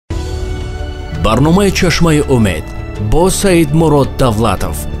برنامه چشمه امید با سعیدمراد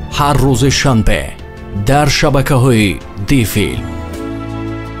دولتوف هر روز شنبه در شبکه‌های دیفیلم.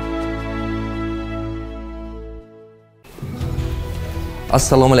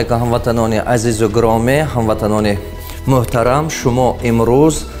 السلام علیکم هموطنان عزیز و گرامی، هموطنان محترم، شما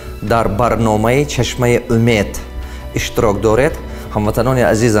امروز در برنامه چشمه امید اشتراک دارید. هموطنان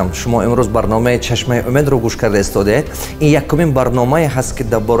عزیزم، شما امروز برنامه چشمه امید رو گوش کرده استادید. این یکمین برنامه هست که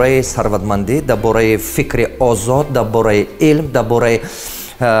درباره ثروتمندی، درباره فکر آزاد، درباره علم، درباره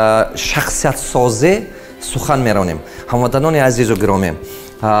شخصیت سازی سخن میرانیم. هموطنان عزیز و گرامی،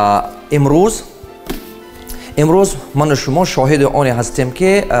 امروز من و شما شاهد آن هستیم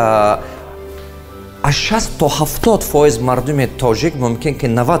که از 60 تا 70% مردم تاجیک ممکن که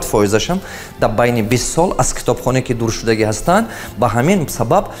 90% هم در بین 20 سال از کتابخانه که دور شدگی هستند. به همین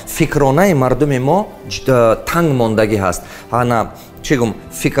سبب فکرانه مردم ما تنگ ماندگی هست. انا چگم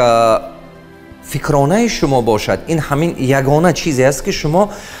فکرانه شما باشد، این همین یگانه چیزی است که شما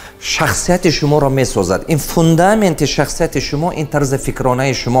شخصیت شما را می سازد. این فوندامنت شخصیت شما این طرز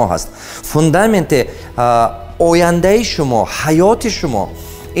فکرانه شما هست. فوندامنت آینده شما، حیات شما،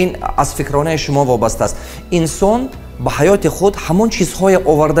 این از فکرانه شما وابسته است. انسان به حیات خود همون چیزهای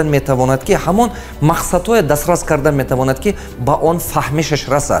آوردن می تواند که همون مقصدهای دسترس کردن می تواند که با آن فهمشش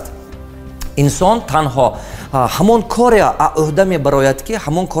رسد. انسان تنها همون کار عهده می براید که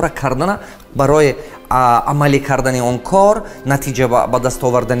همون کار کردن برای عملی کردن اون کار، نتیجه به دست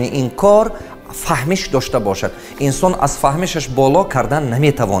آوردن این کار فهمش داشته باشد. انسان از فهمشش بالا کردن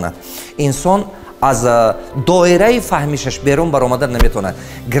نمی تواند. انسان از دایره فهمشش بیرون برآمدن نمیتونه.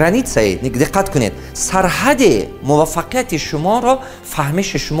 گرانیتسای دقت کنید، سرحد موفقیت شما را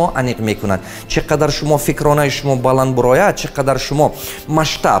فهمش شما عمیق میکنند. چقدر شما فکرانه شما بلند برآید، چقدر شما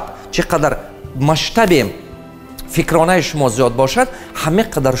چقدر مشتب فکرانه شما زیاد باشد، همه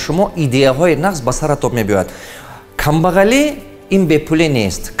قدر شما ایده های نقص به سرتون میبیاید. کمبغلی این بپولی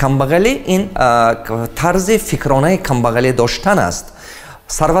نیست. کمبغلی این طرز فکرانه کمبغلی داشتن است.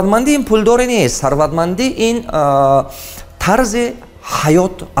 ثروتمندی این پولداری نیست. ثروتمندی این طرز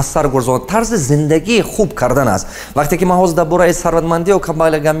حیات اثر گذاشتن، طرز زندگی خوب کردن است. وقتی که من حاضر درباره ثروتمندی و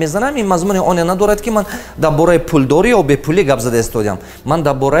کمبغلی گپ میزنم، این مضمون آن ندارد که من درباره پولداری و بپولی گپ زده استادم. من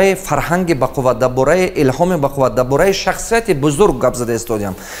درباره فرهنگ بقوت، درباره الهام بقوت، درباره شخصیت بزرگ گپ زده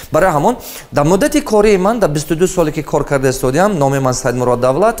استادم. برای همون در مدت کاری من در 22 سالی که کار کرده استادم، نام من سعیدموراد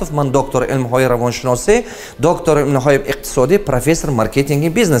دولتوف، من دکتر علم های روانشناسی، دکتر علم های اقتصادی، پروفسور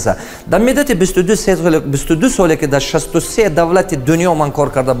مارکتینگ بیزنس. در مدت 22 سالی که در 63 دولت دنیا من کار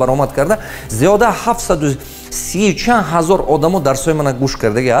کرده، برآمد کرده، زیاده 730 چند هزار آدمو درسای من گوش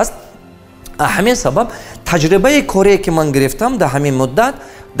کرده است. همین سبب تجربه کاری که من گرفتم در همین مدت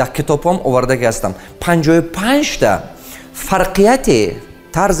در کتابم آورده هستم. 55 تا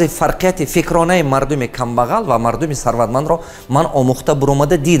طرز فرقیت فکرانه مردم کمبغل و مردم ثروتمند را من آموخته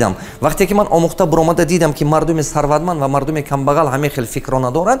برآمده دیدم. وقتی که من آموخته برآمده دیدم که مردم ثروتمند و مردم کمبغل همین خیلی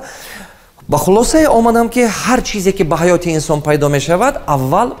فکرانه دارند، با خلاصه آمدم که هر چیزی که به حیات انسان پیدا می شود،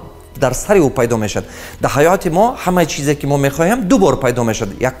 اول در سر او پیدا می شود. در حیات ما همه چیزی که ما می خواهیم دو بار پیدا می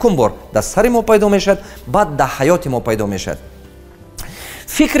شود. یکم بار در سر ما پیدا می شود، بعد در حیات ما پیدا می شود.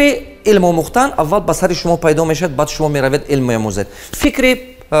 فکر علم آموختن اول به سر شما پیدا می شود، بعد شما می روید علم می آموزید. فکر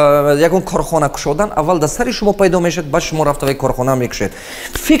یکون کارخانه کشودن اول در سر شما پیدا می شود، بعد شما رفته به کارخانه می کشید.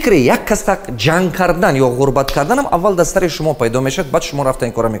 فکر یک کس جنگ کردن یا غربت کردن هم اول در سر شما پیدا می شود، بعد شما رفته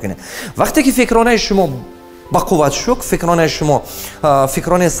این کارا میکنید. وقتی که فکرانه شما با قوت شد، فکرانه شما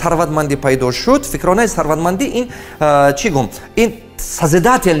فکرانه ثروتمندی پیدا شد، فکرانه ثروتمندی این این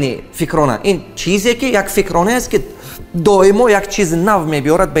سزداتلنی فکرانه، این چیزی که یک فکرانه است که دائما یک چیز نو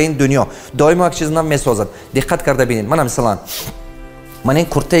میبیارد به این دنیا، دائما یک چیز نو میسازد. دقت کرده ببینید، من مثلا من این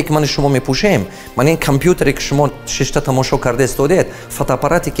کرتایی که من شما میپوشیم، من این کامپیوتری که شما شش تا تماشا کرده استودید،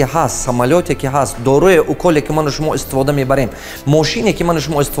 فوتوآپاراتی که هست، سامالیاتی که هست، داروی اوکولی که من شما استفاده میبریم، ماشینی که من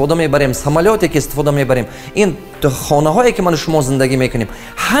شما استفاده میبریم، سامالیاتی که استفاده میبریم، این خانه هایی که من شما زندگی میکنیم،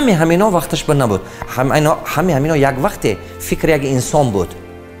 همینا وقتش بر نبود. همینا یک وقت فکر یک انسان بود.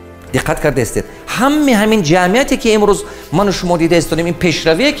 دقت کرده استید. همین جمعیتی که امروز من شما دیده استودیم، این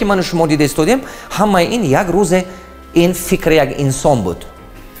پیشروی که من شما دیده استودیم، همه این یک روز این فکر یک انسان بود.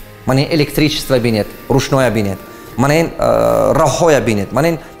 من این الکتریسیته بینید، روشنایی بینید، من این راههای بینید، من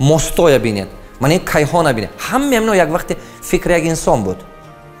این مستای بینید، من این کیهان بینید. همه یک وقت فکر یک انسان بود.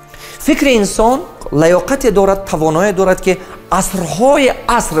 فکر انسان لیاقت دارد، توانایی دارد که عصرهای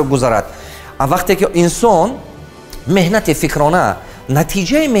عصر گذرد. وقتی که انسان مهنت فکرانه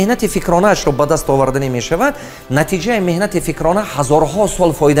натиҷаи меҳнати фикронаашро ба даст оварда намешавад. Натиҷаи меҳнати фикрона ҳазорҳо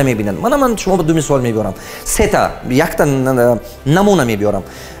сол фоида мебинад. Ман шумо ду мисол мебиёрам, сета якта намуна мебиёрам.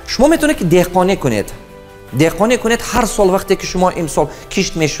 шумо метавонед ки деҳқонӣ кунед, ҳар сол вақте ки шумо имсол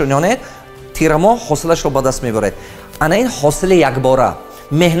кишт мешунонед, тирама ҳосилашро ба даст мебаред. ана ин ҳосили якбора,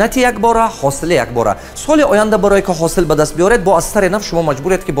 меҳнати якбора, ҳосили якбора. соли оянда барое ки ҳосил ба даст биёред, бо аз сари наф шумо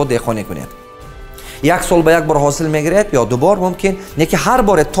маҷбуред ки бо деҳқонӣ кунед. як сол ба як бор ҳосил мегиред ё ду бор мумкин, не ки ҳар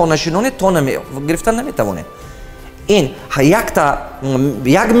боре то нашинонед, то гирифтан наметавонед. ин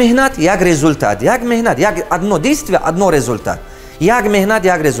як меҳнат, як результат, як меҳнат, як одно действие, одно результат. як меҳнат,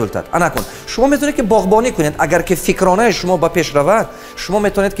 як результат. ана кун. шумо метавонед ки боғбонӣ кунед. агар ки фикронаи шумо ба пеш равад, шумо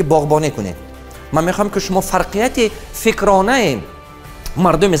метавонед ки боғбонӣ кунед. ман мехоҳам ки шумо фарқияти фикронаи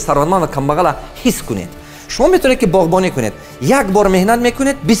мардуми сарватманд ва камбағала ҳис кунед. шумо метавонед ки боғбонӣ кунед. як бор меҳнат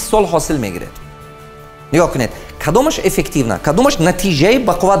мекунед, 20 сол ҳосил мегиред. нигоҳ кунед, кадомаш эффективна, кадомаш натиҷаи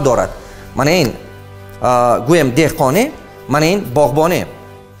бақувват дорад. мана ин гӯем деҳқонӣ, мана ин боғбонӣ.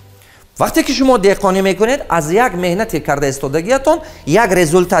 вақте ки шумо деҳқонӣ мекунед, аз як меҳнати карда истодагиятон як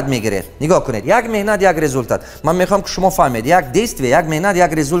результат мегиред. нигоҳ кунед, як меҳнат, як результат. ман мехоҳам ки шумо фаҳмед, як действие, як меҳнат,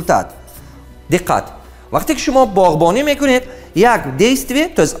 як результат. диққат. вақте ки шумо боғбонӣ мекунед, як действие,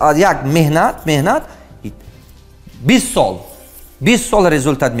 то есть як меҳнат 20 сол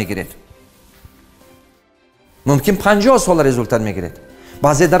результат мегиред. мумкин 50 сол результат мегиред.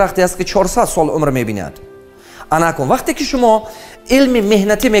 баъзе дарахте аст ки 400 сол умр мебинад. ана кун. вақте ки шумо илми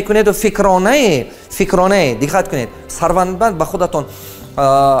меҳнатӣ мекунеду фикронаи диққат кунед, сарватманд ба худатон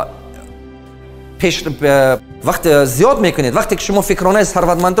вақте зиёд мекунед, вақте ки шумо фикронаи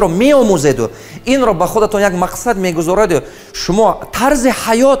сарватмандиро меомӯзеду, инро ба худатон як мақсад мегузореду, шумо тарзи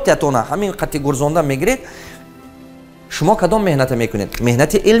ҳаётатона ҳамин қати гурзонда мегиред, шумо кадом меҳната мекунед?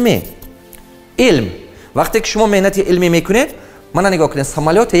 меҳнати илм. вақте ки шумо меҳнати илмӣ мекунед, мана нигоҳ кунед,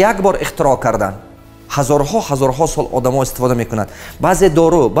 самолёти як бор ихтироъ кардан, ҳазорҳо сол одамо истифода мекунад. баъзе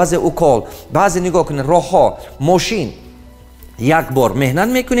дору, баъзе укол, баъзе нигоҳ кунед роҳҳо, мошин, як бор меҳнат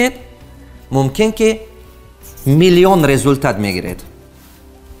мекунед, мумкин ки миллион результат мегиред.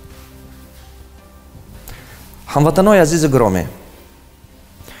 ҳамватанои азизи гиромӣ,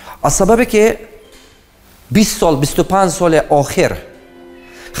 аз сабабе ки 20 сол, 25 соли охир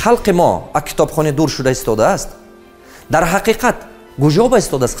халқи мо аз китобхони дур шуда истодааст. дар ҳақиқат куҷоба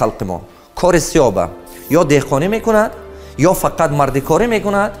истодааст халқи мо? кори сиёба, ё деҳқонӣ мекунад, ё фақат мардикорӣ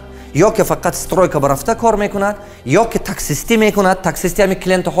мекунад, ё ки фақат стройка барафта кор мекунад, ё ки таксистӣ мекунад. таксистӣ ҳами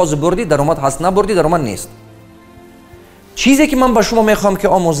клиенти ҳозир бурдӣ, даромад ҳаст, набурдӣ, даромад нест. чизе ки ман ба шумо мехоҳам ки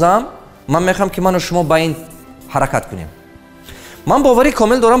омӯзам, ман мехоҳам ки ману шумо ба ин ҳаракат кунем. ман боварӣ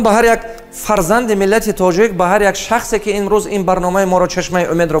комил дорам ба ҳар як фарзанди миллати тоҷик, ба ҳар як шахсе ки имрӯз ин барномаи моро чашмаи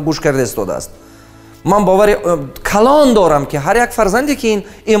умедро гӯш карда истодааст. ман бовари калон дорам ки ҳар як фарзанде ки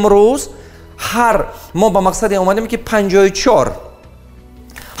имрӯз мо ба мақсаде омадем ки 54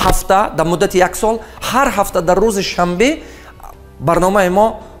 ҳафта дар муддати як сол, ҳар ҳафта дар рӯзи шанбе барномаи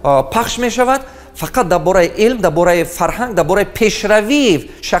мо пахш мешавад. фақат дар бораи илм, дар бораи фарҳанг, дар бораи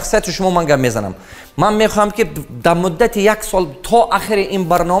пешравии шахсияти шумо ман гап мезанам. ман мехоҳам ки дар муддати як сол то ахири ин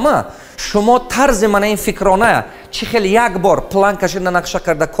барнома шумо тарзи мана ин фикрона чӣ хел як бор план кашида, нақша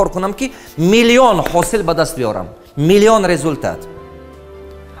карда кор кунам ки миллион ҳосил ба даст биёрам, миллион результат.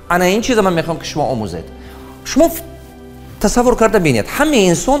 ана ин чиза ман мехоҳам ки шумо омӯзед. шумо тасаввур карда бинед, ҳамаи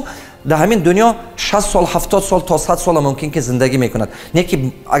инсон дар ҳамин дунё 60 сол, 70 сол то 100 сола мумкин ки зиндагӣ мекунад. не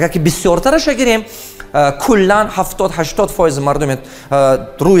ки агар ки бисёртараша гирем, куллан 70-80% мардуми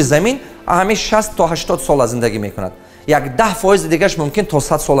рӯи замин ҳамин 60 то 80 сола зиндагӣ мекунад. як 10% дигаш мумкин то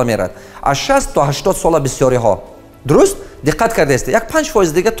 100 сола мерад. аз 60 то 80 сола бисёриҳо. дуруст? диққат кардааст. як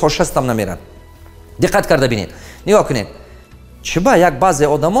 5% дига то 60 ам намерад. диққат карда бинед. нигоҳ кунед. чиба як баъзе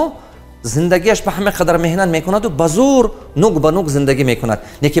одамо зиндагиаш ба ҳама қадар меҳнат мекунаду ба зур нук ба нук зиндагӣ мекунад.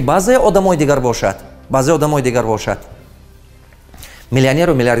 не ки баъзе одамои дигар бошад,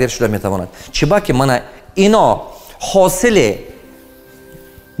 миллионеру миллиардер шуда метавонад. чиба ки мана ино ҳосили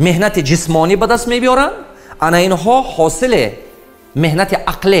меҳнати ҷисмонӣ ба даст мебиёранд, ана инҳо ҳосили меҳнати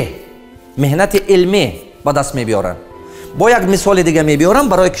ақлӣ, меҳнати илмӣ ба даст мебиёранд. бо як мисоли дига мебиёрам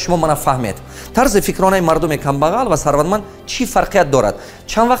барое ки шумо мана фаҳмед тарзи фикронаи мардуми камбағал ва сарватманд чӣ фарқият дорад.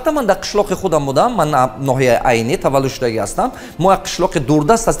 чанд вақта ман дар қишлоқи худам будам, ман ноҳияи айнӣ таваллуд шудагӣ ҳастам. мо як қишлоқи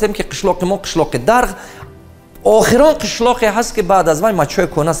дурдаст ҳастем ки қишлоқи мо қишлоқи дарғ, охирон қишлоқе ҳаст ки баъд аз вай мачои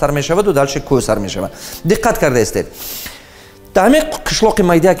кӯна сар мешаваду далши кӯҳ сар мешавад. диққат кардаистед. дар ҳамин қишлоқи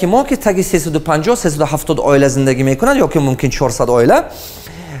майдаки мо ки таги 350-370 оила зиндагӣ мекунад, ё ки мумкин 400 оила,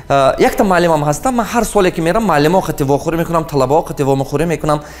 якта маълимам ҳастам, ман ҳар соле ки мерам маълимо хативохӯрӣ мекунам, талабао хативомухӯрӣ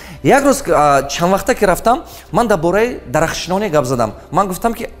мекунам. Як рӯз чанд вақта ки рафтам, ман дар бораи дарахтшинонӣ гап задам. Ман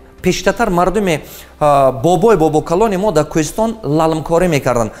гуфтам ки пештатар мардуми бобои бобокалони мо дар кӯҳистон лалмкорӣ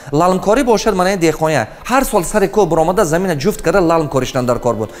мекарданд. Лалмкорӣ бошад маънаи деҳқония. Ҳар сол сари кӯҳ биромада замина ҷуфт карда лалм кориштан дар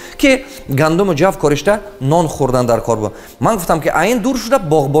кор буд, ки гандуму ҷав коришта нон хӯрдан дар кор буд. Ман гуфтам ки аин дур шуда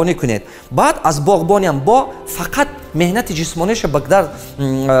боғбонӣ кунед. Баъд аз боғбониам бо фақат меҳнати ҷисмониша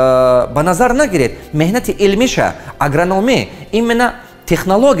ба назар нагиред, меҳнати илмиша, агрономӣ, именно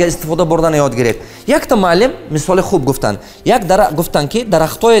технология истифода бурдан ёд гиред. Якта маълим мисоли хуб гуфтанд. Гуфтанд ки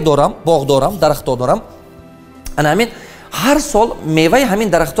дарахтое дорам, боғ дорам, дарахто дорам. Ана ҳамин ҳар сол меваи ҳамин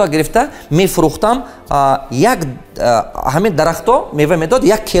дарахтоа гирифта мефурӯхтам. Ҳамин дарахто мева медод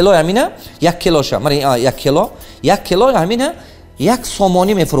 1 кило ҳамина, 1 килоша, ман 1 кило ҳамина 1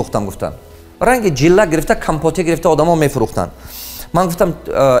 сомонӣ мефурӯхтам гуфтанд. Ранги ҷилла гирифта, компоте гирифта одамо мефурӯхтанд. Ман гуфтам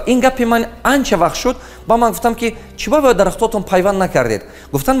ин гапи ман анча вақт шуд, ба ман гуфтам ки чиба бо дарахтотон пайванд накардед?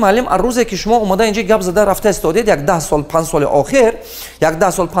 Гуфтан маълим ар рӯзе ки шумо омада инҷа гап зада рафта истодед, 10 сол 5 соли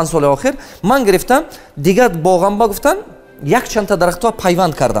охир ман гирифтам дигар боғамба гуфтан як чанда дарахтоа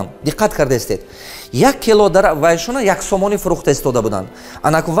пайванд кардам. Диққат кардестед. 1 кило вайшона 1 сомонӣ фурӯхта истода буданд.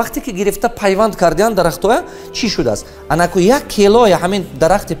 Анаку вақте ки гирифта пайванд кардиян дарахтоя чӣ шудааст? Анаку 1 килои ҳамин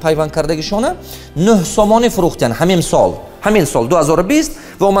дарахти пайванд кардагишона 9 сомонӣ фурӯхтиян ҳамин сол 2020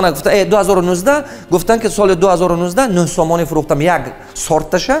 ва ман гуфта 2019 гуфтан ки соли 2019 9 сомонӣ фурӯхтам, як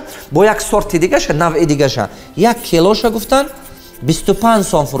сорташа бо як сорти дигаша, навъи дигаша 1 килоша гуфтан 25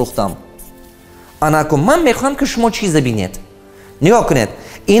 сом фурӯхтам. Анаку ман мехоҳам ки шумо чизе бинед. Нигоҳ кунед.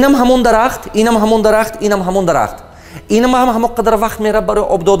 Инам ҳамон дарахт, инам ҳамон дарахт, инам ҳамон дарахт. Инам ҳамон қадар вақт мерад барои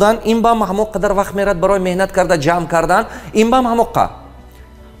об додан, ин бам ҳамон қадар вақт мерад барои меҳнат карда ҷамъ кардан, ин бам ҳамон қа.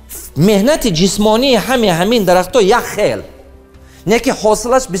 Меҳнати ҷисмонии ҳамин дарахто як хел. Не ки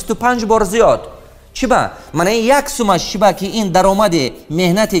ҳосилаш 25 бор зиёд. Чиба? Мана ин 1 сумаш чиба ки ин даромади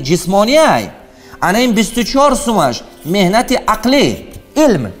меҳнати ҷисмонӣ ай. Ана ин 24 сумаш меҳнати ақлӣ,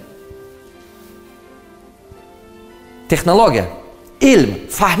 илм. Технология, илм,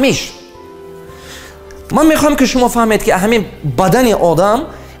 фаҳмиш. Ман мехоҳам ки шумо фаҳмед ки ҳамин бадани одам,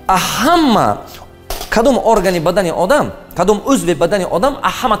 ҳама кадом органи бадани одам, кадом узви бадани одам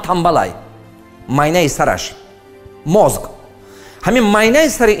ҳама тамбалай. Майнаи сараш, мозг. ҳамин майнаи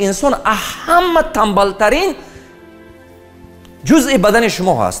сари инсон ҳама тамбалтарин ҷузъи бадани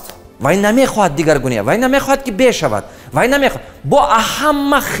шумо ҳаст. Вай намехоҳад дигаргуния, вай намехоҳад ки бешавад, вай намехоҳад. Бо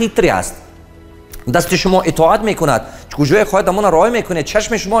ҳама хитри аст. дасти шумо итоат мекунад, куҷое хоҳед амона роҳӣ мекунед,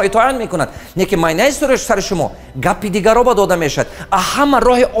 чашми шумо итоат мекунад. Не ки майнаи сари шумо гапи дигаро ба дода мешад. Ҳама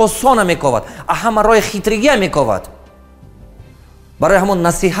роҳи осона мековад, ҳама роҳи хитригия мековад. барои ҳамон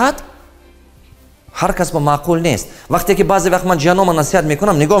насиҳат ҳар кас ба маъқул нест. вақте ки баъзе вақт ман ҷанома насиҳат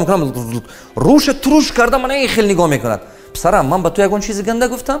мекунам, нигоҳ мекунам, рӯша туруш карда мана ин хел нигоҳ мекунад. писарам, ман ба ту ягон чизи ганда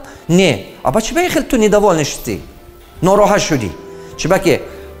гуфтам? Не. Аба чиба ин хел ту нидавол нишистӣ? нороҳат шудӣ? Чиба ки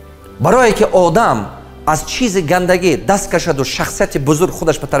барое ки одам аз чизи гандагӣ даст кашаду шахсияти бузург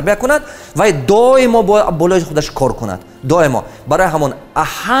худаш ба тарбия кунад, вай доимо болои худаш кор кунад. Доимо. Барои ҳамон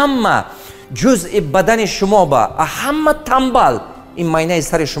ҳама ҷузъи бадани шумо ба ҳама тамбал ин майнаи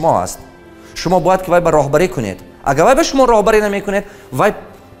сари шумо аст. шумо бояд ки вай ба роҳбарӣ кунед. агар вай ба шумо роҳбарӣ намекунед, вай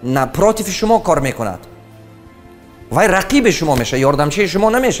против шумо кор мекунад. вай рақиби шумо мешавад, ёрдамчии шумо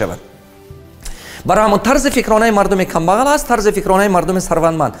намешавад. барои ҳамон тарзи фикронаи мардуми камбағал аст, тарзи фикронаи мардуми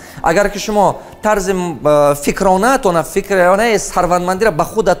сарвандманд. агар ки шумо тарзи фикронаатон, фикронаи сарвандмандиро ба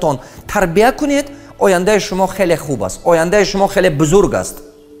худатон тарбия кунед, ояндаи шумо хеле хуб аст, ояндаи шумо хеле бузург аст.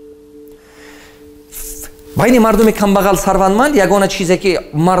 байни мардуми камбағал сарвандманд ягона чизе ки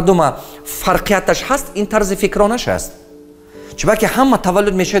мардума фарқияташ ҳаст, ин тарзи фикронаш аст. чиба ки ҳама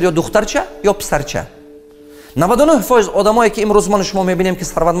таваллуд мешавад ё духтарча ё писарча. 99% одамое ки имрӯз ман шумо мебинем ки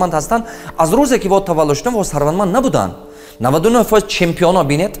сарвандманд ҳастанд, аз рӯзе ки во таваллуд шуданд во сарвандманд набуданд. 99% чемпионо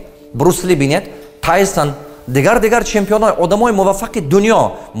бинед, Брусли бинед, Тайсон, дигар чемпионо, одамои муваффақи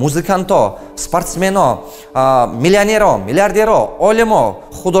дунё, музиканто, спортсмено, миллионеро, миллиардеро, олимо,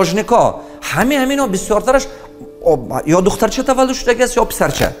 художнико, ҳамино бисёртараш ё духтарча таваллуд шудагиаст ё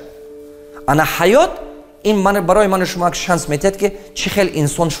писарча. ана ҳаёт ин барои ману шумо шанс метиҳад ки чӣ хел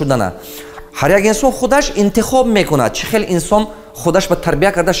инсон шудана. ҳар як инсон худаш интихоб мекунад, чӣ хел инсон худаш ба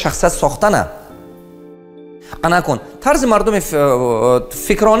тарбия карда шахсият сохтана. ана кун тарзи мардуми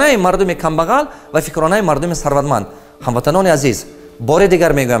фикронаи мардуми камбағал ва фикронаи мардуми сарвандманд. ҳамватанони азиз, бори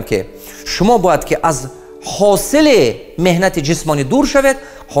дигар мегӯям ки шумо бояд ки аз ҳосили меҳнати ҷисмонӣ дур шавед,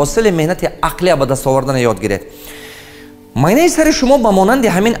 ҳосили меҳнати ақлия ба даст овардана ёд гиред. майнаи сари шумо ба монанди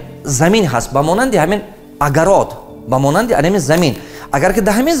ҳамин замин ҳаст, ба монанди ҳамин агарод, ба монанди ҳамин замин. اگر که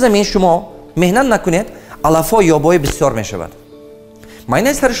در همین زمین شما مهنت نکنید علفا یابای بسیار میشود.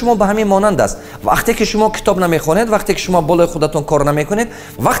 معنی سر شما به همین مانند است. وقتی که شما کتاب نمیخونید، وقتی که شما بالای خودتون کار نمیکنید،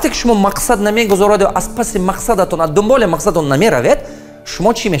 وقتی که شما مقصد نمیگذارید و از پس مقصدتون از دنبال مقصدتون نمیروید،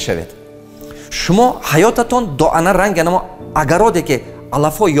 شما چی میشوید؟ شما حیاتتون دو انا رنگ نما اگرادی که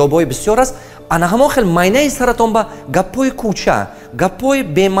علفا یابای بسیار است، انا همون خیلی معنی سرتون با گپای کوچه، گپای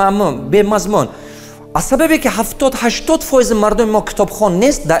بی‌مضمون. از سببی که 70-80% مردم ما کتابخوان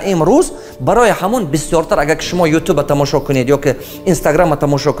نیست در امروز، برای همون بسیارتر اگر شما یوتیوب تماشا کنید یا که اینستاگرام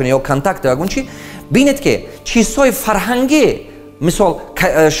تماشا کنید یا کانتاکت یا چی، بینید که چیزهای فرهنگی مثال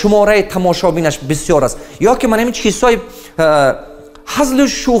شماره تماشابینش بسیار است، یا که من همین چیزهای هزل و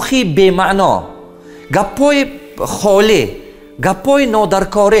شوخی بی معنا، گپای خالی، گپای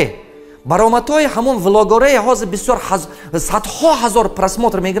نادرکاری، برآمدهای همون ولاگاره هاز بسیار صدها هزار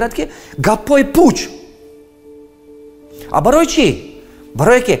پرسماتر میگیرد که گپای پوچ. برای چی؟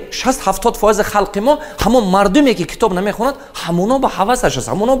 برای که 60-70% خلق ما همون مردمی که کتاب نمیخوند، همونا با حواسش است،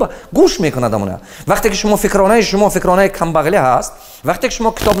 همونا با گوش میکند همونا. وقتی که شما فکرانه کمبغلی هست، وقتی که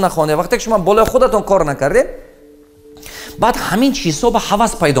شما کتاب نخوانید، وقتی که شما بالای خودتون کار نکردید، بعد همین چیزها با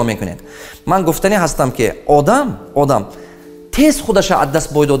حواس پیدا میکنید. من گفتنی هستم که آدم تیز خودش از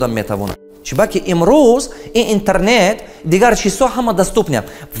دست باید آدم میتواند. چرا که امروز این اینترنت دیگر چیزها همه دستوب نیست.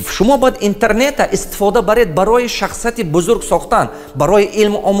 شما باید اینترنت استفاده برید برای شخصیت بزرگ ساختن، برای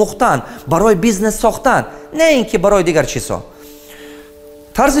علم آموختن، برای بیزنس ساختن، نه اینکه برای دیگر چیزها.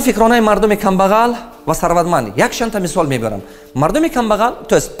 طرز فکرانه مردم کمبغل و ثروتمند یک چند تا مثال میبرم. مردم کمبغل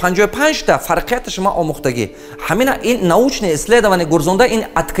تو 55 تا فرقیت شما آموختگی، همین این نوچن اسلیدوانی گرزونده این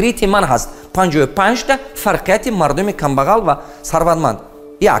ادکریتی من هست. 55 تا فرقیت مردم کمبغل و ثروتمند.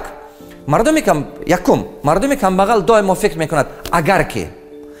 مردم کمبغل دائما فکر میکند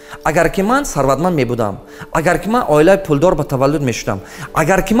اگر که من ثروتمند میبودم، اگر که من عائله پولدار به تولد میشدم،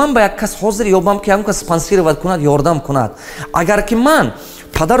 اگر که من به یک کس حاضر یابم که اون کس اسپانسر ود کند، یاردم کند، اگر که من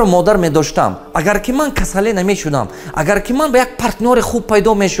پدر و مادر می داشتم، اگر که من کسلی نمی شدم، اگر که من به یک پارتنر خوب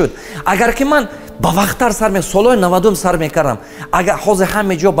پیدا می شد، اگر که من با وقتتر سالهای 90 سر می کردم، اگر حاضر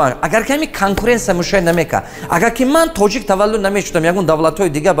همه جا باشم، اگر که همین کنکورنس مشاهده نمی کرد، اگر که من تاجیک تولد نمی شدم، یکون دولت‌های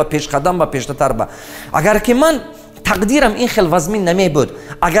دیگه با پیش قدم با پیشتر با، اگر که من تقدیرم این خیلی وزمین نمی بود،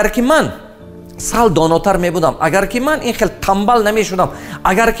 اگر که من سال داناتر می بودم، اگر که من این خیلی تنبل نمی شدم،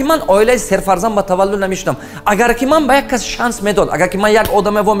 اگر که من عائله سرفرزند با تولد نمی شدم، اگر که من به یک کس شانس میداد، اگر که من یک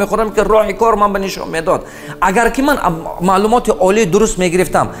آدم وا میخورم که راه کار من به نشان میداد، اگر که من معلومات عالی درست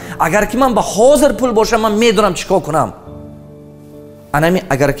میگرفتم، اگر که من با حاضر پول باشم، من میدونم چیکار کنم.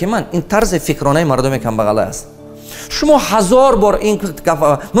 اگر که من این طرز فکرانه مردم کمبغل است. شما 1000 بار این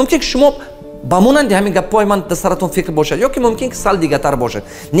ممکن که شما بمونند همین گپای من در سرتون فکر باشد، یا که ممکن که سال دیگه تر باشد.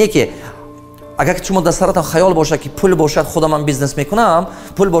 نه که اگر که شما در سرتون خیال باشه که پول باشد خودم من بیزنس میکنم،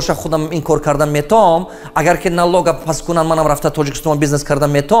 پول باشه خودم این کار کردن میتونم، اگر که نالوگ پس کنن منم رفته تاجیکستان بیزنس کردن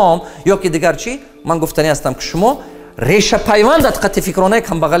میتونم، یا که دیگر چی، من گفتنی هستم که شما ریشه پیوندت قطع فکرانه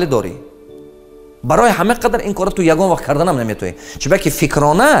کمبغلی داری. برای همه قدر این کار تو یگان وقت کردنم نمیتونی، چون که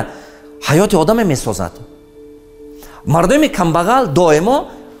فکرانه حیات آدم میسازد. مردم کمبغل دائما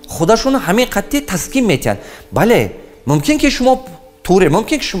خودشون همین قطعی تسکین میتن. بله ممکن که شما توره،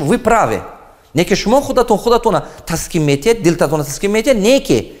 ممکن که شما وی پراوه، نه که شما خودتون تسکین میتید، دلتون تسکین میتید، نه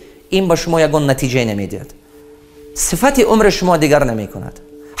که این با شما یگان نتیجه نمیدید. صفت عمر شما دیگر نمیکند،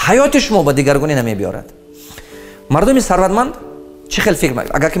 حیات شما با دیگرگونی نمیبیارد. مردم ثروتمند چه خیلی فکر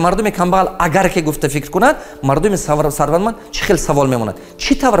میکنند؟ اگر که مردم کمبغل اگر که گفته فکر کند، مردم ثروتمند چه خیلی سوال میموند.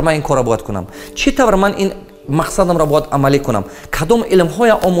 چی طور من این کارا باید کنم؟ چی طور من این مقصدم را باید عملی کنم؟ کدام علم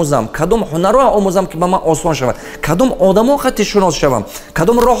های آموزم، کدام هنر های آموزم که به من آسان شود، کدام آدم ها خط شناس شوم،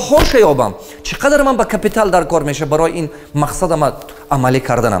 کدام راه هاش یابم، چقدر من با کپیتال در کار میشه برای این مقصدم عملی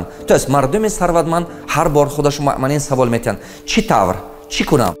کردنم. تو از مردم ثروتمند هر بار خودشون این سوال میتن چی طور چی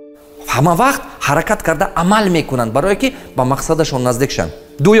کنم؟ همه وقت حرکت کرده عمل میکنن برای که با مقصدشون نزدیک شن.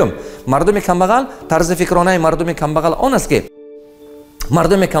 دوم، مردم کمبغل طرز فکرانه مردم کمبغل آن است که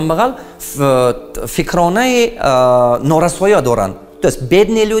مردم کمبغل فکرانه نارسایی دارند. تو است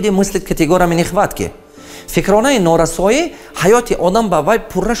бедные люди мыслят категориями нехватки. فکرانه نارسایی حیات آدم با وای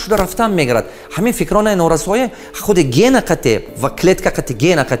پره شده رفتن میگرد. همین فکرانه نارسایی خود گین قطع و کلیت قطع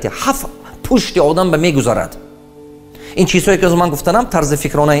گین قطع هفت پشت آدم به میگذارد. این چیزهایی که از من گفتم طرز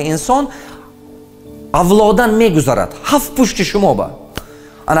فکرانه انسان اولادن میگذارد. هفت پشت شما با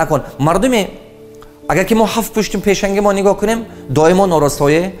انا کن مردم اگر که ما هفت پشت پیشنگ ما نگاه کنیم، دائما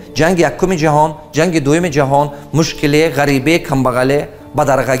نارسایی، جنگ یکم جهان، جنگ دوم جهان، مشکل، غریبه، کمبغله،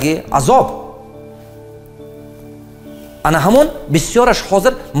 بدرغگی، عذاب. ана ҳамон бисёраш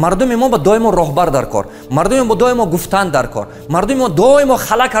ҳозир мардуми мо ба доимо роҳбар дар кор, мардуми мо доимо гуфтан дар кор, мардуми мо доимо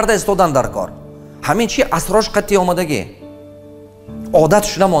хала карда истодан дар кор. ҳамин чи асрош қатъи омадагӣ, одат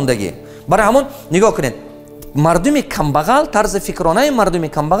шуда мондагӣ. барои ҳамон нигоҳ кунед, мардуми камбағал, тарзи фикронаи мардуми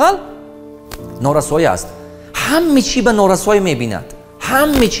камбағал норасоӣ аст. ҳамми чӣ ба норасоӣ мебинад,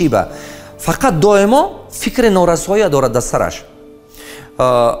 ҳамми чӣ ба фақат доимо фикри норасоӣ дорад дар сараш.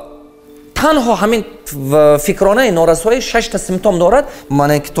 танҳо ҳамин фикронаи норасоӣ 6 симптом дорад.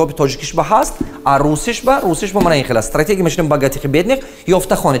 мана китоби тоҷикишба ҳаст, а русишба мана ин хела стратегия мешинем багатихи бедних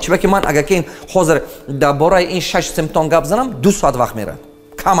ёфтахоне. чибаки ман агар ки ҳозир дар бораи ин 6 симптом гап занам 2 соат вақт мерад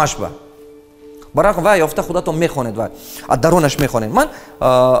камашба. барои ва ёфта худатон мехонед ва аз дарунаш мехонед. ман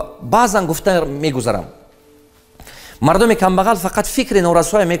баъзан гуфта мегузарам. мардуми камбағал фақат фикри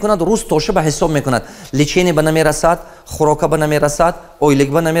норасоӣ мекунад, рӯз то шаба ҳисоб мекунад. личени ба намерасад, хӯрока ба намерасад,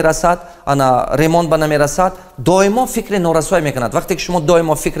 ойлик ба намерасад, ана ремонт ба намерасад. доимо фикри норасоӣ мекунад. вақте ки шумо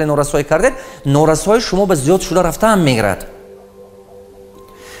доимо фикри норасоӣ кардед, норасоӣ шумо ба зиёд шуда рафта ҳам мегирад.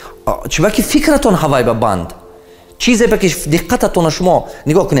 чибаки фикратон ҳавай ба банд. чизе ба ки диққататона шумо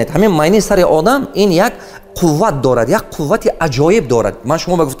нигоҳ кунед. ҳамин майни сари одам ин як қувват дорад, як қуввати аҷоиб дорад. ман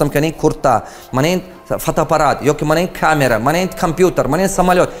шумо ба гуфтам ки ин курта, мана ин фотоаппарат, ё ки мана ин камера, мана ин компютер, мана ин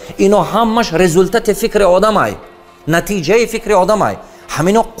самолёт, ино ҳамаш результати фикри одамай, натиҷаи фикри одамай.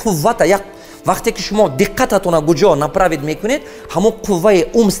 ҳамино қуввата. як вақте ки шумо диққататона гуҷо направид мекунед, ҳамон қувваи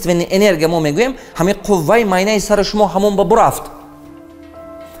умственни энергия мо мегӯем, ҳамин қувваи майнаи сари шумо ҳамон ба бурафт.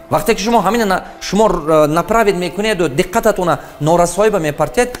 вақте ки шумо ҳамин шумо направид мекунеду диққататона норасоӣ ба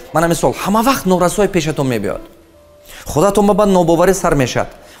мепартед, мана мисол ҳама вақт норасоӣ пешатон мебиёд. худатон ба бад нобоварӣ сар мешад,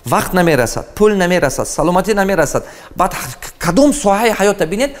 вақт намерасад, пул намерасад, саломатӣ намерасад. баъд кадом соҳаи ҳаёта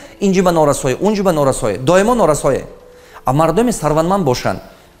бинед, инҷи ба норасоӣ, унҷи ба норасоӣ, доимо норасоӣ. а мардуми сарватманд бошанд,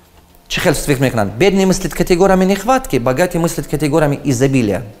 чӣ хел фикр мекунанд? бедни мислит категориями нехватки, богати мислит категориями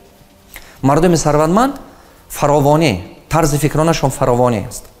изобилия. мардуми сарватманд фаровонӣ, тарзи фикронашон фаровонӣ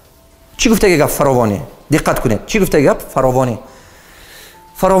аст. чӣ гуфтаги гап фаровонӣ? диққат кунед. чӣ гуфтаги гап фаровонӣ?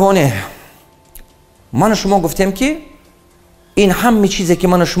 фаровонӣ. ману шумо гуфтем ки ин ҳамми чизе ки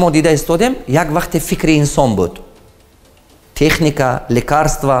ману шумо дида истодем, як вақте фикри инсон буд. техника,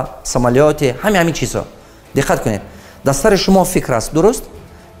 лекарства, самолёти, ҳамин чизо. диққат кунед. дар сари шумо фикр аст, дуруст?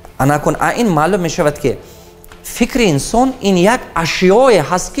 анакун ин маълум мешавад ки фикри инсон ин як ашёе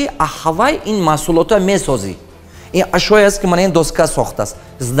ҳаст ки аҳавай ин маҳсулотро месозӣ. ин ашёе аст ки мана ин доска сохтааст,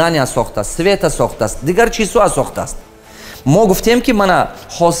 здания сохтааст, света сохтааст, дигар чизҳо сохтааст. мо гуфтем ки мана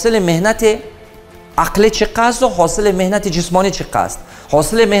ҳосили меҳнати ақлӣ чӣ қаст, ҳосили меҳнати ҷисмонӣ чӣ қаст.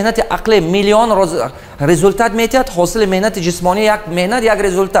 ҳосили меҳнати ақлӣ миллион результат метиҳад, ҳосили меҳнати ҷисмонӣ як меҳнат, як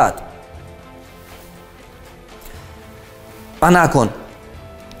результат. анакун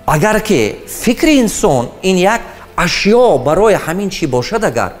агар ки фикри инсон ин як ашё барои ҳамин чӣ бошад,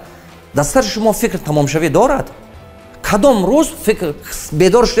 агар дар сари шумо фикр тамомшавӣ дорад, кадом рӯз фикр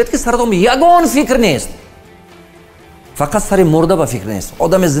бедор шудед ки саратон ягон фикр нест. фақат сари мурда ба фикр нест.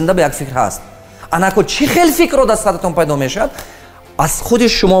 одами зинда ба як фикр ҳаст. анакун чӣ хел фикрро дар саратон пайдо мешавад? аз худи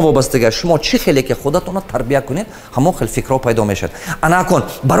шумо вобастага. шумо чӣ хеле ки худатонро тарбия кунед, ҳамон хел фикрро пайдо мешавад. анакун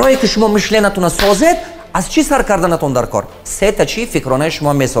барое ки шумо мишленатонро созед, аз чӣ сар карданатон дар кор? сета чӣ фикронаи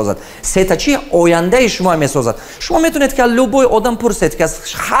шумо месозад, сета чӣ ояндаи шумо месозад. шумо метавонед ки аз любой одам пурсед, ки аз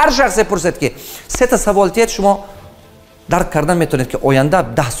ҳар шахсе пурсед ки сета савол тиҳед, шумо дарк кардан метавонед ки оянда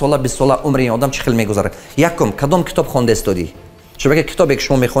 10 сола 20 сола умри ин одам чӣ хел мегузарад. якум, кадом китоб хонда истодӣ? чунки китобе ки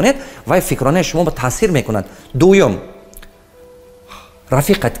шумо мехонед, вай фикронаи шумо ба таъсир мекунад. дуюм,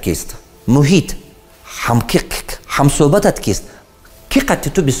 рафиқат кист? муҳит, ҳамсӯҳбатат кист? ки қадди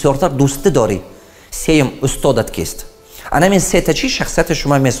ту бисёртар дӯстӣ дорӣ? сеюм, устодат кист? анамин сета чӣ шахсияти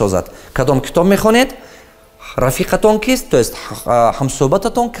шумо месозад? кадом китоб мехонед? рафиқатон кист? то есть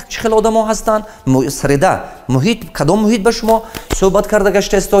ҳамсӯҳбататон чӣ хел одамо ҳастанд? среда, муҳит, кадом муҳит ба шумо суҳбат карда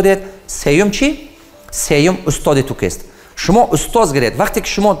гашта истодед? сеюм чӣ? сеюм, устоди ту кист? шумо устоз гиред. вақте ки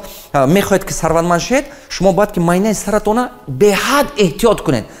шумо мехоҳед ки сарватманд шавед, шумо бояд ки майнаи саратона беҳад эҳтиёт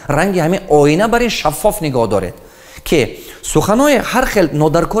кунед. ранги ҳамин оина бар ин шаффоф нигоҳ доред, ки суханои ҳар хел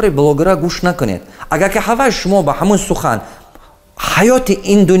нодаркори блогера гӯш накунед. агар ки ҳавай шумо ба ҳамун сухан ҳаёти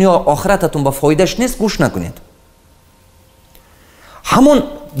ин дунё охирататон ба фоидаш нест, гӯш накунед. ҳамон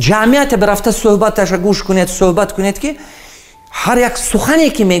ҷамъияте бирафта суҳбаташа гӯш кунед, суҳбат кунед ки ҳар як сухане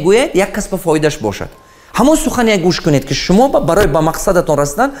ки мегӯяд як кас ба фоидаш бошад. ҳамон сухане гӯш кунед ки шумо барои ба мақсадатон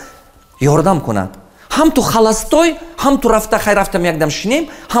расидан ёрдам кунад. ҳам ту халастой, ҳам ту рафта хай рафтам якдам шинем,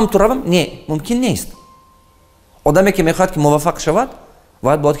 ҳам ту равам не, мумкин нест. одаме ки мехоҳад ки муваффақ шавад,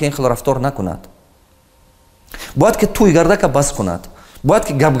 бояд ки ин хел рафтор накунад. бояд ки туй гардака бас кунад, бояд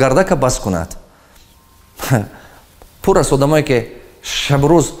ки гап гардака бас кунад. пур аст одамое ки шабу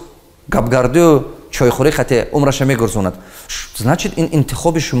рӯз гапгарду чойхӯрӣ хати умраша мегурзонад. Значит ин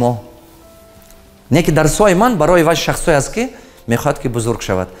интихоби шумо. Не ки дарсҳои ман барои вай шахсое аст ки мехоҳад ки бузург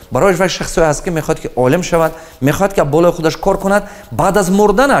шавад, барои вай шахсое аст ки мехоҳад ки олим шавад, мехоҳад ки болои худаш кор кунад, баъд аз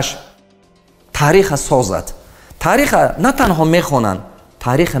мурданаш таъриха созад. таъриха на танҳо мехонанд,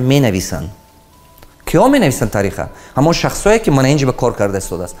 таъриха менависанд. киё менависанд таъриха? ҳамон шахсое ки мана инҷа ба кор карда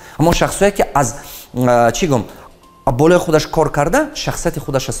истодааст, ҳамон шахсое ки аз чӣ гум болои худаш кор карда шахсияти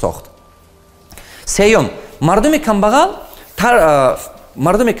худаша сохт. сеюм, мардуми камбағал,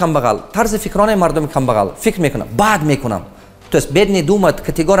 тарзи фикронаи мардуми камбағал фикр мекунам, баъд мекунам. То есть бедни думат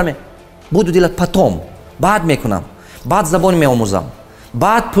категориями буду делать потом, баъд мекунам, баъд забон меомӯзам,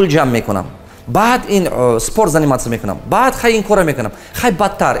 баъд пул ҷамъ мекунам, баъд ин спорт заниматься мекунам, баъд хай ин кора мекунам, хай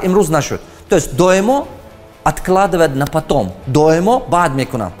бадтар, имрӯз нашуд. То есть доимо откладывать на потом, доимо баъд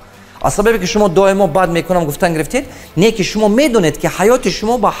мекунам. аз сабабе ки шумо доимо баъд мекунам гуфтан гирифтед, не ки шумо медонед ки ҳаёти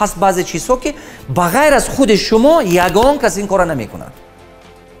шумо ба ҳасб баъзе чизҳо ки ба ғайр аз худи шумо ягон кас ин кора намекунад.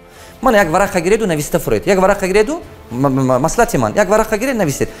 ман як варақа гиреду нависта фуред, як варақа гиреду маслати ман, як варақа гиред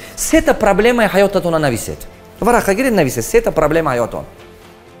нависед, сета проблемаи ҳаётатона нависед. варақа гиред нависед, сета проблема ҳаётон.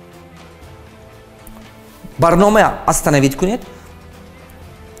 барнома остановит кунед,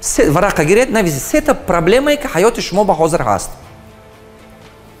 варақа гиред нависед, сета проблемае ки ҳаёти шумо ба ҳозир ҳаст.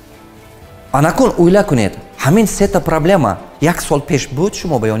 анакун уйла кунед, ҳамин сета проблема як сол пеш буд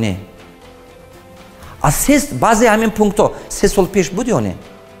шумо ба ё не? аз баъзе ҳамин пунктҳо 3 сол пеш буд ё не?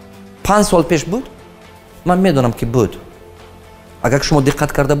 5 сол пеш буд? ман медонам ки буд. агар шумо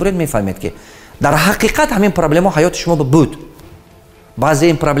диққат карда буред мефаҳмед ки дар ҳақиқат ҳамин проблема ҳаёти шумо ба буд. баъзе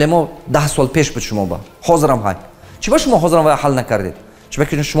ин проблема 10 сол пеш буд шумо ба. ҳозирам ҳай. чӣ ба шумо ҳозирам ва ҳал накардед? чӣ ба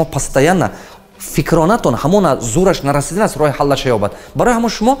ки шумо постоянно фикронатон ҳамона зӯраш нарасидан аст роҳи ҳаллаша ёбад. барои ҳамон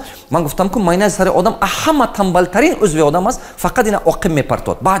шумо ман гуфтам ки майнаи сари одам ҳама тамбалтарин узви одам аст, фақат ина оқиб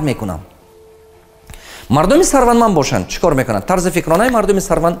мепартод. баъд мекунам. мардуми сарвандманд бошанд чӣ кор мекунанд? тарзи фикронаи мардуми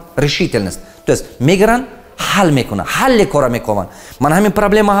сарванд решительность. то есть мегиранд ҳал мекунанд, ҳалли кора мекунанд. ман ҳамин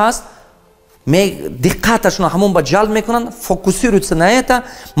проблема ҳаст, диққаташон ҳамон ба ҷалб мекунанд, фокусируются на это,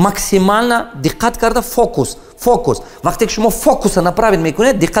 максимально диққат карда фокус. вақте ки шумо фокуса направит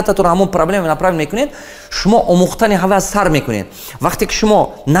мекунед, диққататонро ҳамон проблема направит мекунед, шумо омӯхтани ҳава сар мекунед. вақте ки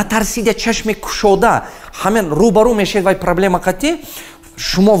шумо натарсида чашми кушода ҳамин рӯбарӯ мешавед вай проблема қатӣ,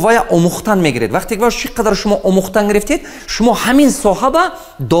 шумо вая омӯхтан мегиред. вақте ки вай чӣ қадар шумо омӯхтан гирифтед, шумо ҳамин соҳаба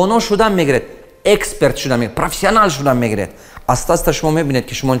доно шудан мегиред, эксперт шудан мегиред, профессионал шудан мегиред. аста шумо мебинед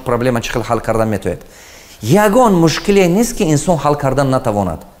ки шумо ин проблема чӣ хел ҳал кардан метавонед. ягон мушкиле нест ки инсон ҳал кардан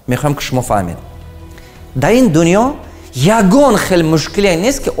натавонад. мехоҳам ки шумо фаҳмед. дар ин дунё ягон хел мушкиле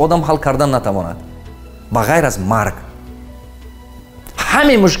нест ки одам ҳал кардан натавонад ба ғайр аз марг.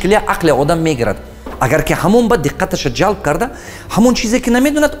 ҳамин мушкиле ақли одам мегирад. агар ки ҳамон ба диққаташа ҷалб карда, ҳамон чизе ки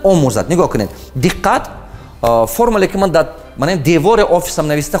намедонад омӯзад. нигоҳ кунед, диққат формуле ки ман дар девори офисам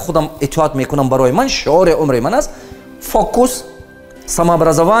нависта худам итоат мекунам, барои ман шиори умри ман аст: фокус,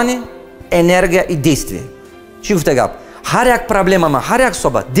 самообразование, энергия и действие. чӣ гуфта гап? ҳар як проблемама, ҳар як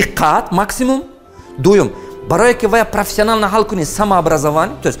соҳба диққат максимум. дуюм, барое ки вая профессионально ҳал кунӣ,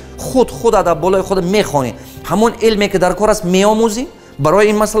 самообразование, то есть худат дар болои худ мехонӣ, ҳамон илме ки дар кор аст меомӯзӣ барои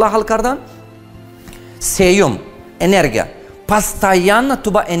ин масъала ҳал кардан. сеюм, энергия. постоянно ту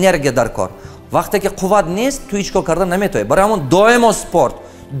ба энергия дар кор. вақте ки қувват нест, ту ҳеҷ кор кардан наметавонӣ. барои ҳамон доимо спорт,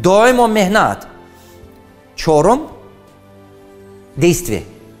 доимо меҳнат. чорум, действие,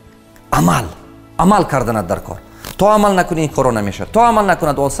 амал карданат дар кор. то амал накунӣ ин коро намешавад, то амал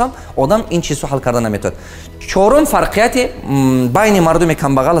накунад одам ин чизҳо ҳал карда наметавонад. чорум, фарқияти байни мардуми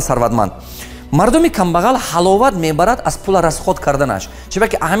камбағал ва сарватманд. мардуми камбағал ҳаловат мебарад аз пула расход карданаш. чиба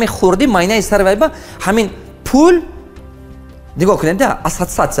ки ҳамин хурди майнаи сари вай ба ҳамин пул, нигоҳ кунед, да,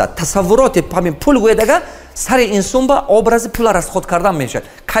 ассоциатсия, тасаввуроти ҳамин пул гӯедага сари инсон ба образи пула расход кардан мешавад.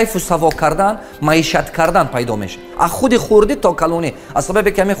 кайфу саво кардан, маишат кардан пайдо мешавад. аз худи хурди то калонӣ. аз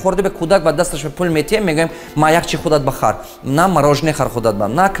сабабе ки ҳамин хурди ба кӯдак ба дасташ пул метиҳем, мегӯем ма як чи худат бахар, на морожене хар худат ба,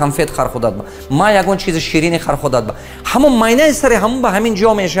 на конфет хар худат ба, ма ягон чизи ширини хар худат ба. ҳамон майнаи сари ҳамон ба ҳамин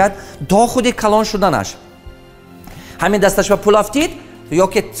ҷо мешавад, до худи калон шуданаш. ҳамин дасташ ба пул афтид ё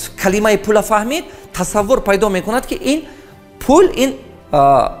ки калимаи пула фаҳмид, тасаввур пайдо мекунад ки ин пул, ин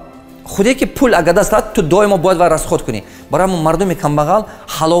худе ки пул агар даст дад, ту доимо бояд ва расход кунӣ. барои ҳамон мардуми камбағал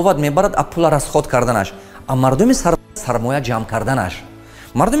ҳаловат мебарад аз пула расход карданаш, а мардуми сармоя ҷамъ карданаш.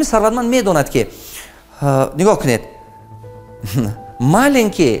 мардуми сарватманд медонад ки нигоҳ кунед,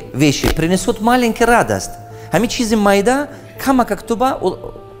 маленькие вещи принесут маленький радост. ҳамин чизи майда кама как туба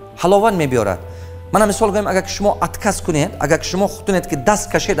ҳаловат мебиёрад. мана мисол гӯем, агар ки шумо отказ кунед, агар ки шумо худтунед ки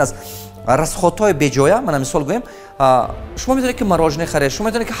даст кашед аз расходҳои беҷоя, мана мисол гӯем, шумо метавонед ки мороженое харед, шумо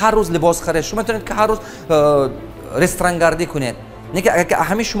метавонед ки ҳар рӯз либос харед, шумо метавонед ки ҳар рӯз ресторангардӣ кунед. Агар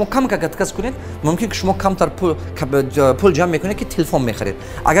ҳамин шумо кам отказ кунед, мумкин ки шумо камтар пул ҷамъ мекунед ки телефон мехаред.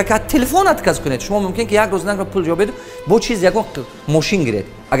 Агар ки телефон отказ кунед, шумо мумкин ки як рӯз нагро пул ҷо бедед, бо чиз ягон мошин гиред.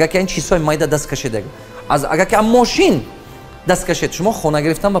 Агар ки ин чизҳои майда даст кашед, агар ки мошин даст кашед, шумо хона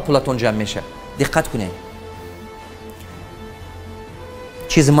гирифтан ба пулатон ҷамъ меша. Диққат кунед.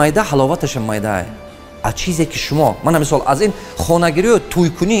 چیز مایده حلاوتش مایده ا چیزی که شما من مثال از این خانگیری و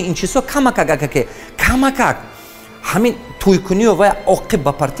تویکنی این چیزا کمک همین تویکنی و عاقب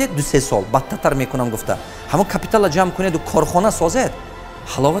به پرته 2-3 سال بدتر میکنم گفته همون کپیتال جمع کنید و کارخانه سازید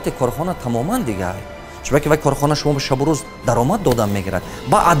حلاوت کارخانه تماما دیگه چون که کارخانه شما به شب و روز درآمد دادن میگیرد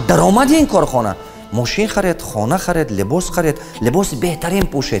با درآمد این کارخانه ماشین خرید، خانه خرید، لباس بهترین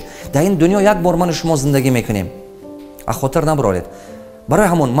پوشید. در این دنیا یک بار من شما زندگی میکنیم. خاطر نبرید. برای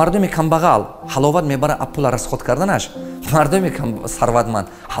همون مردمی کمبغال حلاوت میبره پول رسخود کردنش، مردمی ثروتمند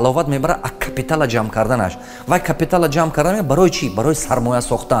حلاوت میبره کپیتال جمع کردنش. و کپیتال جمع کردن برای چی؟ برای سرمایه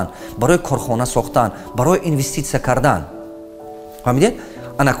ساختن، برای کارخانه ساختن، برای اینوستیسیون کردن. فهمیدید؟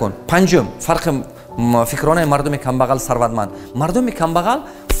 انا کن. پنجم فرق فکرانه مردم کمبغال ثروتمند. مردم کمبغال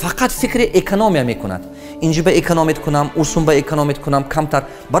فقط فکر اکونومی میکند. اینجا به اکونومیت کنم، اون به اکونومیت کنم کمتر.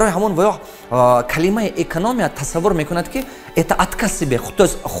 برای همون ویا کلمه اکونومی تصور میکند که اطاعت کسبه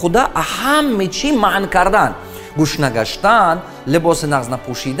خدا همه چی معنی کردن. گوش نگشتن، لباس نغز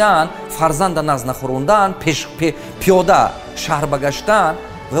نپوشیدن، فرزند نغز نخوروندن، پیاده شهر بگشتن.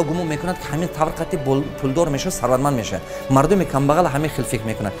 و گمان میکند که همین طبقه پولدار میشه، ثروتمند میشه. مردم کمبغال همین خیلی فکر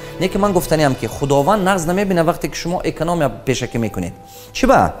میکنند. نه که من گفتنیم که خداوند نغز نمیبینه وقتی که شما اکونومی پیشکی میکنید.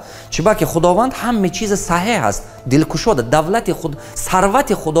 چی که خداوند همه چیز صحیح است. دلکشاده دولت خود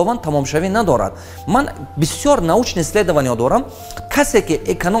ثروت خداوند تمام شوی ندارد. من بسیار نوچن اسلیدوانی دارم. کسی که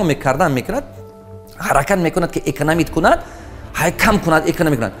اکونومی کردن میکند، حرکت میکند که اکونومیت کند، کم کند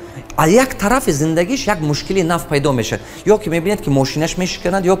اکونومی کند. یک طرف زندگیش یک مشکلی نف پیدا میشه، یا که میبینید که ماشینش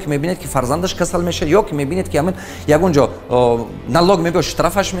میشکند، یا که میبینید که فرزندش کسل میشه، یا که میبینید که همین یگونجا نالوگ میبینید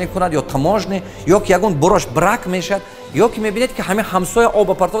شترافش میکند یا تماژنی، یا که یگون براش برک میشه، یا که میبینید که همین همسایه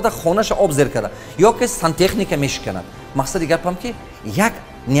آب پرتو خونش آب زیر کرده، یا که سانتехніка میشکند. مقصد گپم که یک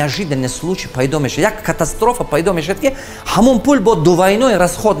неожиданный случай پیدا میشه، یک کاتاستروفа پیدا میشه که همون پول با دوینای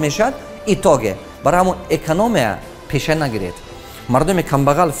расход میشه. итоге برای همون اکونومی پیشه نگیرید. مردم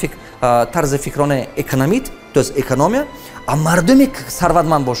کمبغال طرز فکرانه اکونومیت، то есть экономия, а мардуми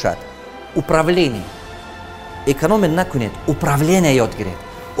ثروتمند бошад, управление. Экономия накунед, управление ёд гиред.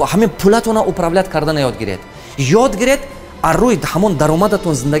 و همین پولتون управлять кардан ёд гиред. ёд гиред, а рӯи ҳамон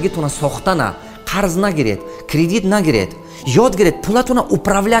даромадатон зиндагитон сохтана, қарз нагиред, кредит нагиред. ёд гиред пулатон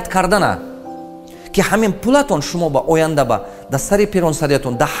управлять кардана. که همین پولتون شما با آینده با دستاری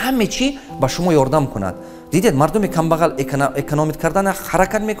پیرانسالیتون ده همه چی با شما یاردم کند. دیدید مردم کمبغال اکونومیت کردن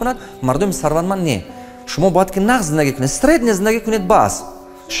حرکت میکند، مردم ثروتمند نه. شما باید که نغز زندگی کنید، استریت زندگی کنید. بس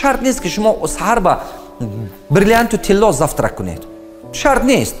شرط نیست که شما سحر با بریلیانت و طلا زفترک کنید. شرط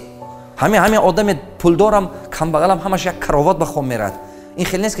نیست. همین آدم پولدارم کمبغالم همش یک کراوات به خون میرد. این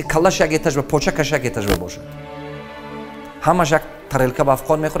خیلی نیست که کلاش یک اتاج به پوچکش یک اتاج باشه. همش یک ترلکه به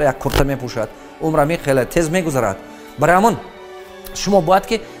افغان میخوره، یک کرته میپوشد. عمرمی خیلی تیز میگذرد. برای همون شما باید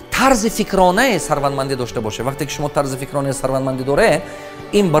که طرز فکرانه ثروتمندی داشته باشه. وقتی که شما طرز فکرانه ثروتمندی داره،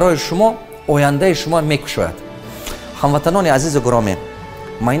 این برای شما آینده شما میکشاید. هموطنان عزیز و گرامی،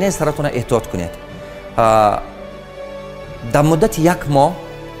 معاینه سرتون احتیاط کنید. در مدت یک ماه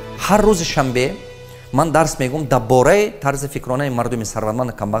هر روز شنبه من درس میگم درباره طرز فکرانه مردم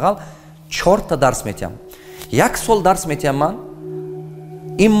ثروتمند کمبغال 4 تا درس میتیم. یک سال درس میتیم. من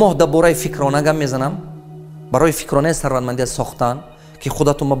این ماه درباره فکرانه گام میزنم، برای فکرانه ثروتمندی ساختن که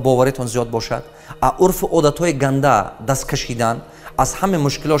خودتون با باورتون زیاد باشد، عرف عادت‌های گنده دست کشیدن از همه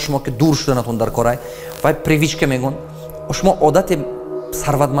مشکلات شما که دور شدنتون در کارای و پریویچکه میگن شما عادت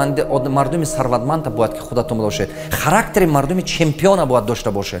ثروتمند مردم ثروتمند باید که خودتون باشید، خاراکتر مردم چمپیون باید داشته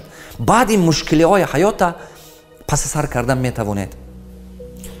باشید. بعد این مشکل‌های حیات پس سر کردن میتوانید.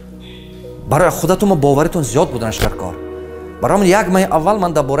 برای خودتون باورتون زیاد بودنش در کار. برام یک ماه اول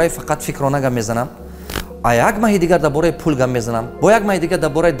من درباره فقط فکرانه گام میزنم، یک ماه دیگر درباره پول گام میزنم، با یک ماه دیگر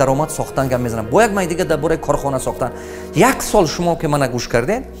درباره درآمد ساختن گام میزنم، با یک ماه دیگر درباره کارخانه ساختن. یک سال شما که من گوش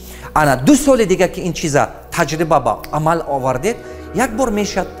کردید، انا 2 سال دیگه که این چیزا تجربه با عمل آوردید، یک بار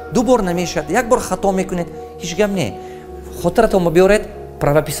میشد، 2 بار نمیشد، یک بار خطا میکنید، هیچ گام نه. خاطرتون بیارید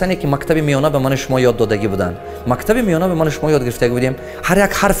правописание که مکتب میانه به من شما یاد دادگی بودن. مکتب میانه به من شما یاد گرفته بودیم. هر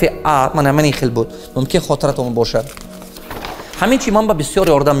یک حرف ا من خیلی بود. ممکن خاطرتون باشه. همین چی من با بسیار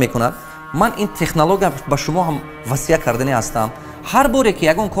یاردم میکنه. من این تکنولوژی با شما هم وصیت کردنی هستم. ҳар боре ки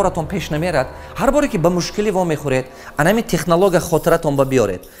ягон коратон пеш намерад, ҳар боре ки ба мушкилӣ вомехӯред, анами технология хотиратон ба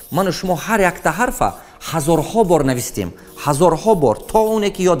биёред. ману шумо ҳар якта ҳарфа ҳазорҳо бор навистем, ҳазорҳо бор то оне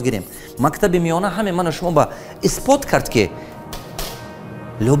ки ёд гирем. мактаби миёна ҳаме ману шумо ба исбот кард ки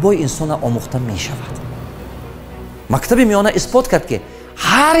любой инсона омӯхта мешавад. мактаби миёна исбот кард ки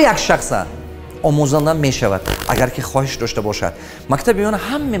ҳар як шахса омӯзанда мешавад, агар ки хоҳиш дошта бошад. мактаби миёна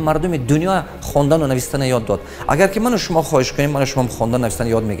ҳаме мардуми дунё хондану навистана ёд дод. агар ки ману шумо хоҳиш кунем, ману шумо хондан навистана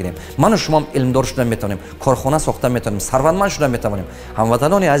ёд мегирем. ману шумо илмдор шудан метавонем, корхона сохта метавонем, сарватманд шудан метавонем.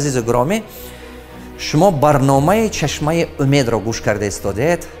 ҳамватанони азизу гиромӣ, шумо барномаи чашмаи умедро гӯш карда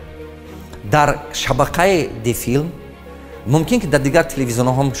истодед дар шабақаи Dfilm. мумкин ки дар дигар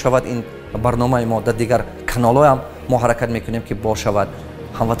телевизионҳо ҳам шавад ин барномаи мо, дар дигар каналҳо ҳам мо ҳаракат мекунем ки бошавад.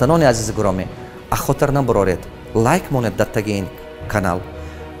 ҳамватанони азизи гиромӣ, ахотир набуроред, лайк монед дар таги ин канал,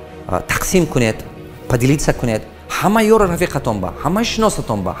 тақсим кунед, поделиться кунед, ҳама ёри рафиқатон ба, ҳама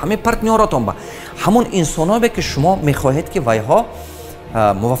шиносатон ба, ҳама партнёратон ба, ҳамон инсонове ки шумо мехоҳед ки вайҳо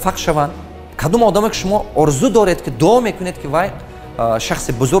муваффақ шаванд, кадом одаме ки шумо орзу доред ки дуо мекунед ки вай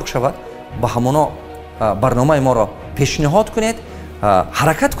шахси бузург шавад, ба ҳамоно барномаи моро пешниҳод кунед,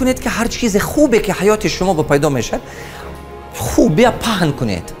 ҳаракат кунед ки ҳар чизи хубе ки ҳаёти шумо ба пайдо мешавад, хубия паҳн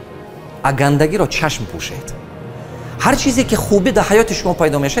кунед, а гандагиро чашм пӯшед. ҳар чизе ки хубӣ дар ҳаёти шумо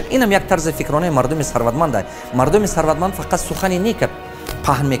пайдо мешавад, инам як тарзи фикронаи мардуми сарватманд аст. мардуми сарватманд фақат сухани нека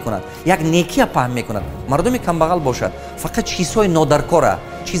паҳн мекунад, як некия паҳн мекунад. мардуми камбағал бошад, фақат чизҳои нодаркора,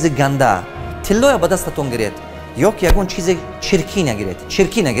 чизи ганда, тиллоя ба дастатон гиред, ё ки ягон чизи чиркин нагиред.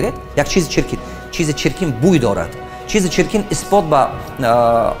 чиркин нагиред, як чизи чиркин, чизи чиркин бӯй дорад. чизи чиркин исбот ба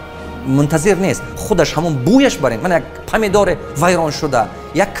мунтазир нест, худаш ҳамон бӯяш баред. ман як помидори вайрон шуда,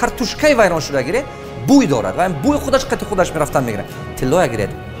 як картушкаи вайрон шуда гиред, бӯй дорад ва бӯй худаш қати худаш мерафтан мегирад. тиллоя гиред,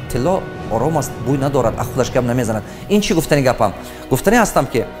 тилло ором аст, бӯй надорад, а худаш гап намезанад. ин чӣ гуфтани гапам? гуфтани ҳастам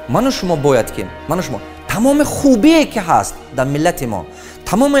ки ману шумо бояд ки ману шумо тамоми хубие ки ҳаст дар миллати мо,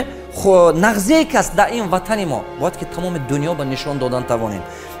 тамоми нағзие ки аст дар ин ватани мо, бояд ки тамоми дунё ба нишон додан тавонем.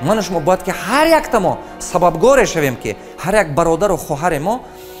 ману шумо бояд ки ҳар якта мо сабабгоре шавем ки ҳар як бародару хоҳари мо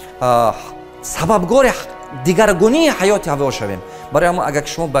сабабгори дигаргунии ҳаёти ҳаво шавем. барои ҳамон агар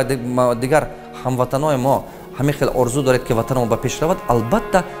шумо ба дигар ҳамватанои мо ҳамин хел орзу доред ки ватанамо ба пеш равад,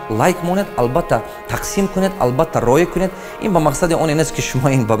 албатта лайк монед, албатта тақсим кунед, албатта роя кунед. ин ба мақсади оне нест ки шумо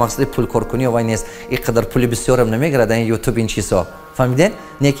ин ба мақсади пулкоркунӣ вай нест, ин қадар пули бисёрам намегирад дар ин ютуб ин чизҳо. фаҳмидед?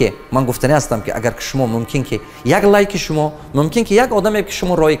 не ки ман гуфтани ҳастам ки агар шумо мумкин ки як лайки шумо, мумкин ки як одаме ки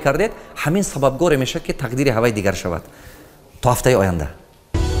шумо роя кардед, ҳамин сабабгоре мешавад ки тақдири ҳаваи дигар шавад. то ҳафтаи оянда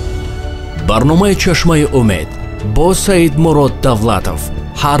барномаи чашмаи умед бо САИДМУРОД ДАВЛАТОВ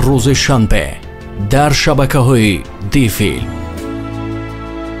ҳар рӯзи шанбе дар шабакаҳои Dfilm.